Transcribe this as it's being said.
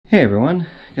Hey everyone,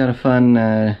 got a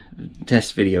fun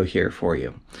test video here for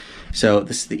you. So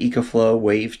this is the EcoFlow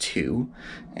Wave 2,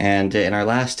 and in our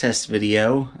last test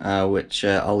video, which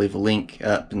I'll leave a link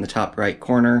up in the top right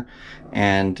corner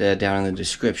and down in the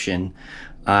description,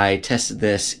 I tested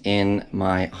this in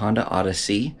my Honda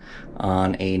Odyssey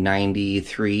on a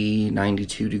 93,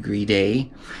 92 degree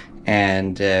day,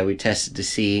 and we tested to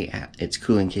see its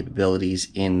cooling capabilities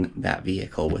in that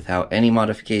vehicle without any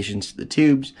modifications to the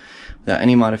tubes, without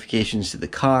any modifications to the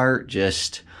car,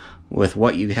 just with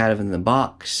what you had in the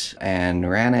box, and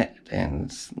ran it,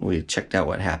 and we checked out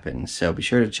what happened. So be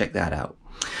sure to check that out.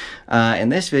 In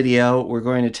this video, we're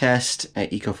going to test an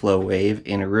EcoFlow Wave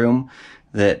in a room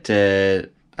that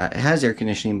has air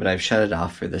conditioning, but I've shut it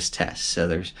off for this test. So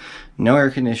there's no air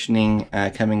conditioning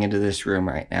coming into this room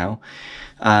right now.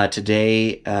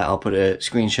 Today, I'll put a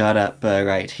screenshot up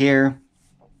right here.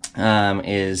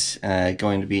 Is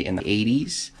going to be in the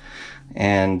 80s.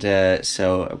 And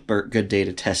so a good day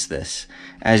to test this.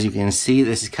 As you can see,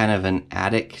 this is kind of an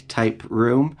attic type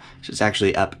room. So it's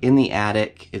actually up in the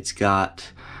attic. It's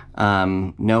got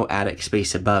no attic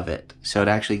space above it. So it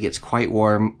actually gets quite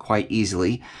warm quite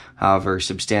easily. However,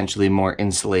 substantially more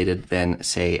insulated than,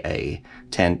 say, a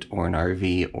tent or an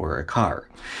RV or a car.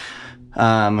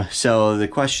 So the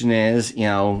question is,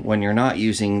 when you're not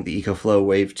using the EcoFlow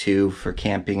Wave 2 for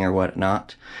camping or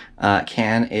whatnot,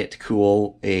 can it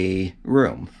cool a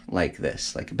room like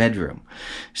this, like a bedroom?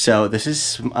 So this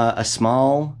is a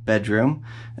small bedroom.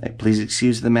 Please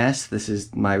excuse the mess. This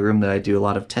is my room that I do a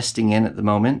lot of testing in at the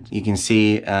moment. You can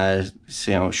see,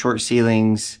 short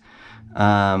ceilings,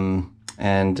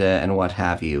 and what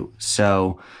have you.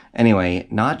 So anyway,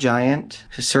 not giant.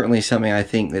 Certainly something I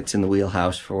think that's in the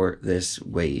wheelhouse for this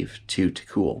Wave 2 to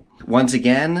cool. Once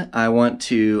again, I want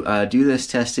to do this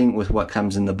testing with what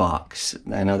comes in the box.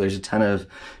 I know there's a ton of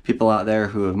people out there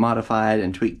who have modified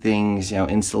and tweaked things,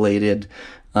 insulated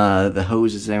the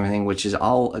hoses and everything, which is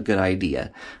all a good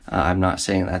idea. I'm not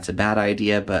saying that's a bad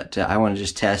idea, but I want to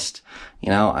just test.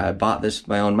 I bought this with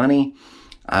my own money.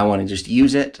 I want to just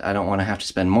use it. I don't want to have to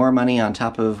spend more money on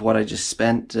top of what I just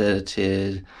spent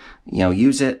to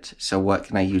use it. So what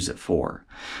can I use it for?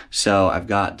 So I've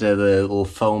got the little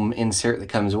foam insert that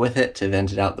comes with it to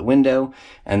vent it out the window.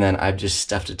 And then I've just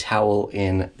stuffed a towel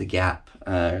in the gap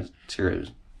to,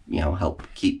 help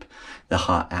keep the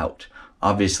hot out.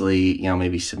 Obviously,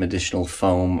 maybe some additional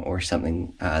foam or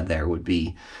something there would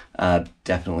be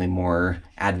definitely more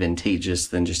advantageous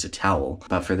than just a towel.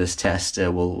 But for this test,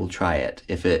 we'll try it.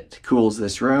 If it cools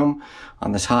this room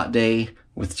on this hot day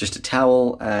with just a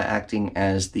towel acting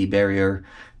as the barrier,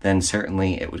 then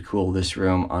certainly it would cool this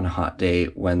room on a hot day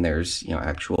when there's,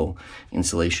 actual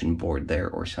insulation board there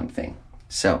or something.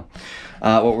 So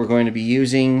what we're going to be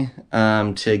using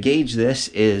to gauge this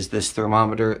is this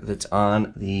thermometer that's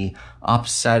on the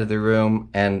opposite side of the room.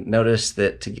 And notice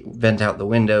that to vent out the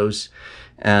windows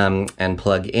and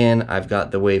plug in, I've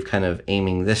got the Wave kind of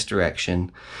aiming this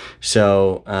direction.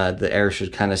 So the air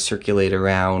should kind of circulate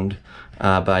around,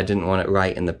 but I didn't want it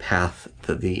right in the path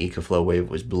that the EcoFlow Wave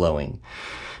was blowing.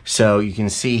 So you can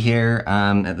see here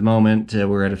at the moment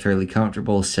we're at a fairly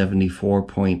comfortable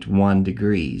 74.1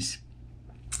 degrees.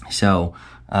 So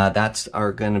that's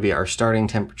going to be our starting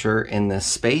temperature in this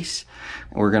space.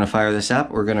 We're going to fire this up.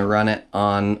 We're going to run it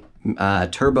on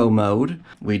turbo mode.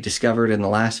 We discovered in the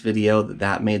last video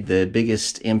that made the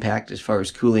biggest impact as far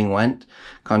as cooling went,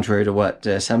 contrary to what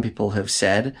some people have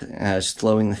said,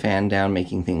 slowing the fan down,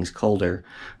 making things colder.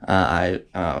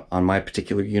 On my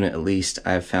particular unit at least,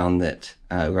 I've found that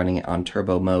running it on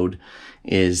turbo mode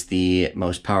is the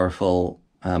most powerful,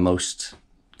 most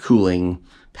cooling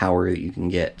power that you can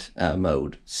get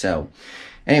mode. So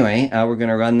anyway, we're going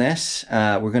to run this.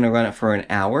 We're going to run it for an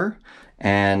hour,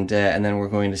 and then we're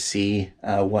going to see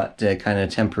what kind of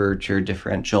temperature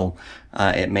differential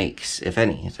it makes, if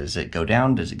any. Does it go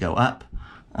down? Does it go up?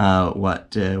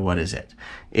 What is it?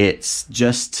 It's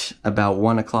just about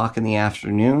 1 o'clock in the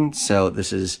afternoon, so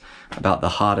this is about the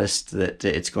hottest that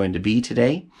it's going to be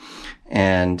today.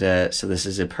 And so this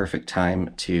is a perfect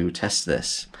time to test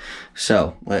this.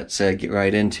 So let's get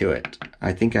right into it.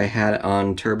 I think I had it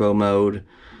on turbo mode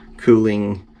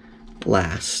cooling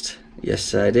last.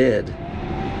 Yes, I did.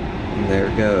 And there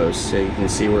it goes. So you can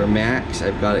see we're max.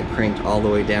 I've got it cranked all the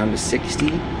way down to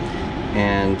 60.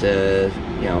 And,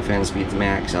 fan speed's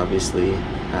max, obviously,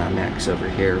 max over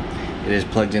here. It is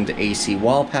plugged into AC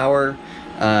wall power.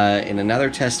 In another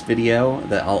test video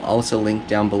that I'll also link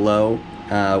down below,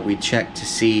 we checked to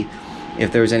see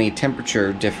if there was any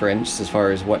temperature difference as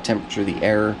far as what temperature the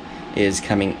air is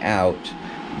coming out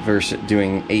versus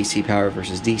doing AC power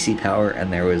versus DC power,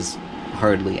 and there was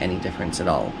hardly any difference at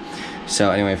all. So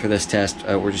anyway, for this test,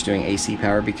 we're just doing AC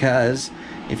power, because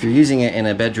if you're using it in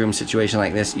a bedroom situation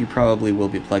like this, you probably will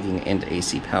be plugging it into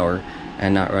AC power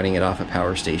and not running it off a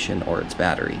power station or its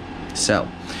battery. So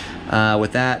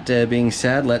with that being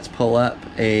said, let's pull up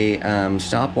a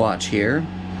stopwatch here,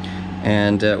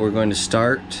 and we're going to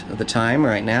start the time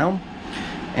right now,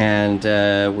 and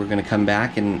we're going to come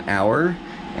back in an hour,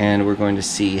 and we're going to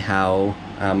see how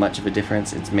much of a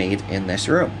difference it's made in this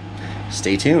room.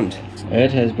 Stay tuned.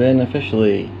 It has been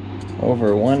officially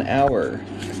over 1 hour.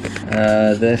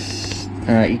 This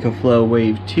EcoFlow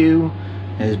Wave 2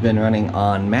 has been running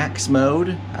on max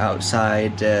mode.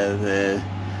 Outside the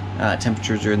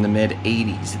temperatures are in the mid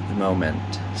 80s at the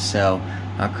moment, so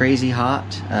not crazy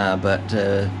hot, but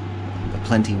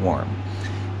plenty warm.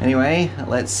 Anyway,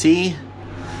 let's see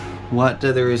what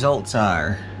the results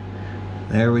are.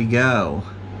 There we go,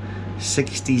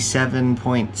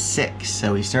 67.6.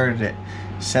 So we started at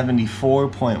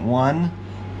 74.1.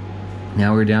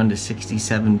 Now we're down to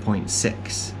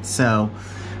 67.6. So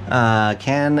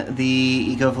can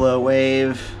the EcoFlow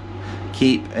Wave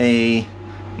keep a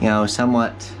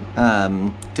somewhat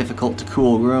difficult to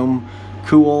cool room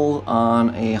cool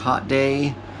on a hot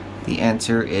day? The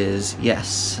answer is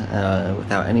yes,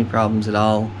 without any problems at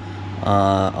all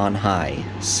on high.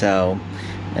 So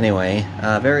anyway,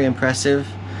 very impressive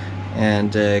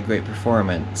and great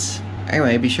performance.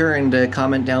 Anyway, be sure and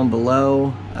comment down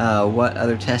below what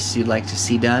other tests you'd like to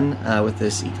see done with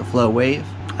this EcoFlow Wave.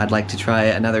 I'd like to try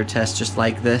another test just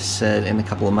like this in a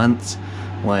couple of months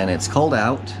when it's cold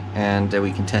out, and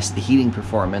we can test the heating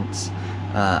performance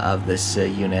of this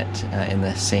unit in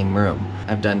the same room.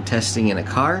 I've done testing in a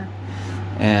car,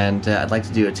 and I'd like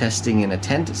to do a testing in a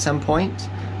tent at some point.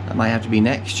 That might have to be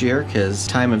next year, because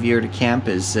time of year to camp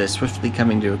is swiftly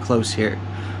coming to a close here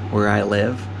where I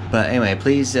live. But anyway,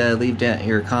 please leave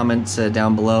your comments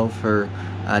down below for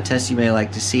tests you may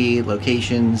like to see,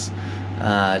 locations,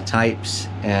 types,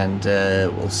 and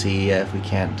we'll see if we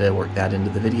can't work that into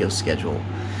the video schedule.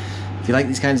 If you like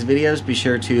these kinds of videos, be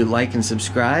sure to like and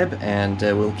subscribe, and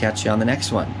we'll catch you on the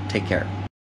next one. Take care.